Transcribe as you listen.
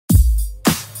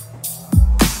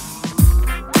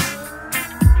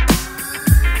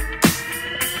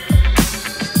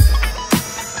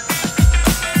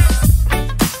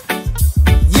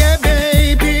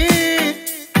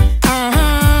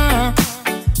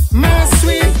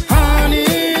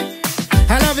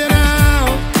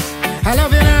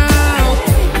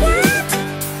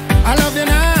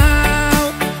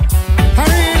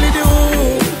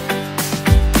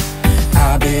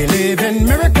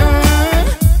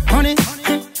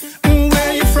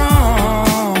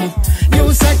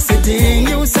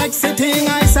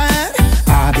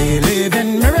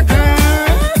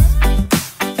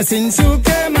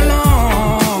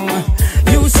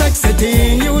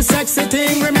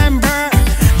remember,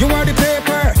 you are the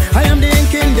paper, I am the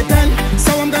ink in the pen.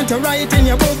 So I'm going to write in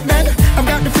your book then. I've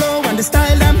got the flow and the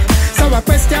style them. So I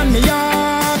question me,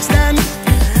 ask then,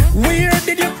 where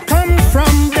did you come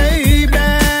from, baby?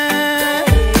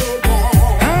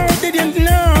 How did you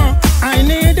know I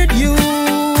needed you,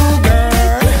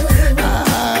 girl?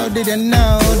 How did you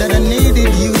know that I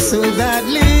needed you so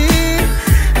badly?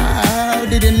 How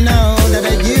did you know that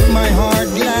I give my heart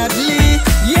gladly?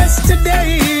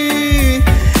 Yesterday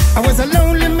I was a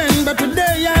lonely man, but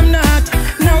today I'm not.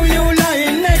 Now you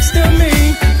lying next to me,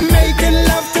 making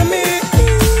love to me.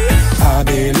 I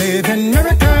believe in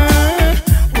miracle.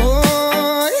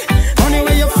 Boy, honey,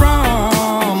 where you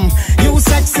from? You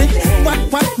sexy.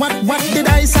 What did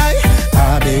I say?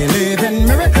 I believe in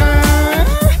miracle.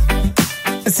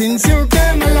 Since you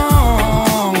came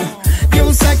along,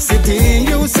 you sexy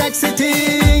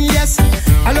thing, yes.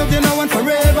 I love you now and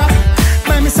forever.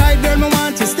 By my side, girl, I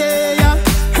want to stay, yeah.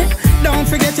 Don't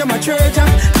forget you're my treasure.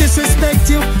 Disrespect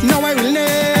you, no I will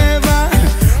never.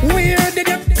 Where did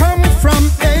you come from,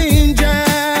 angel?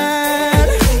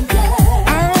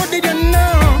 How did you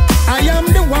know I am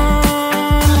the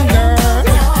one, girl?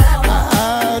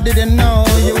 How did you know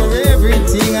you were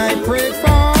everything I prayed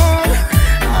for?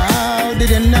 How did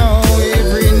you know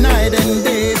every night and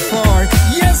day for?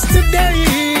 Yesterday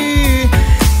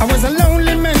I was a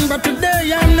lonely man, but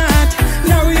today I'm not.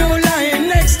 Now you lying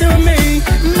next to me,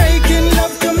 making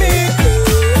love to me.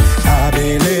 I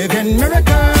believe in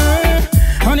miracle.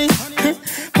 Honey,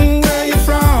 where you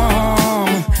from?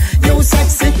 You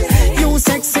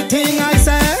sexy thing, I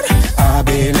said. I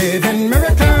believe in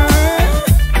miracle.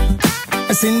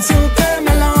 Since you came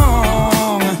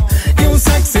along, you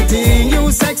sexy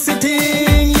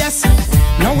thing, yes.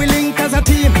 Now we link as a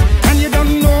team, and you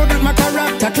don't know that my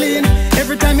character clean.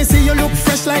 Every time you see you look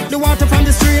fresh like the water from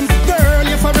the stream. Girl,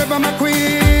 you're forever my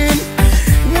queen.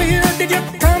 Where did you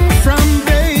come from,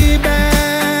 baby?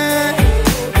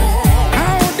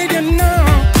 How did you know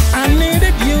I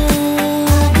needed you,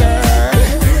 girl?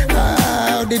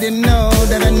 How did you know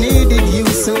that I needed you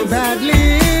so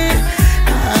badly?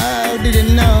 How did you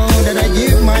know that I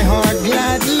give my heart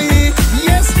gladly?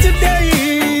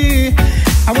 Yesterday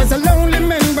I was a lonely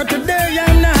man, but today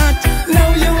I'm not. Now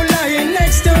you're lying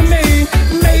next to me,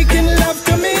 making love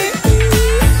to me.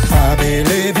 I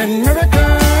believe in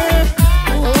miracle.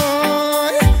 Oh,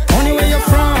 only where you're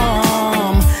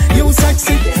from, you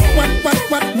sexy.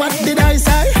 What did I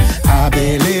say? I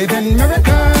believe in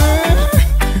miracle.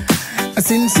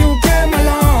 Since you came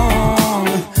along,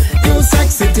 you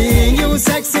sexy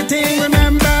thing,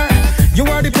 remember, you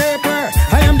are the paper,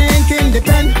 I am the ink in the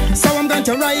pen. So I'm going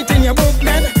to write in your book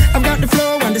then. I've got the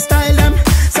flow and the style them.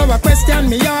 So I question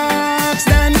me, ask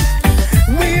then,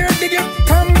 where did you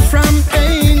come from,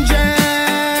 angel?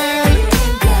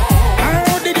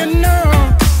 How did you know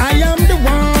I am the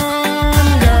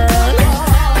one, girl?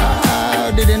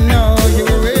 How did you know you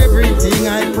were everything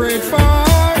I prayed for?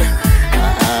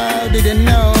 How did you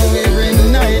know every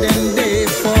night and day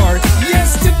for?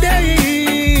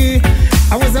 Yesterday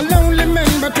I was a lonely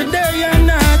man, but today I'm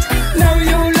not. Now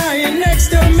you lying next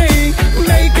to me,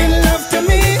 making love to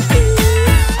me.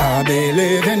 I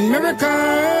believe in miracle.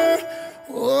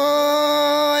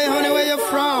 Oh, honey, where you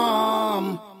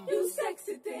from? You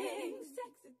sexy thing.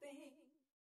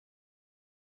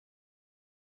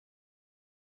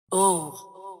 Ooh,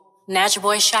 Natural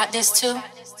Boy shot this too?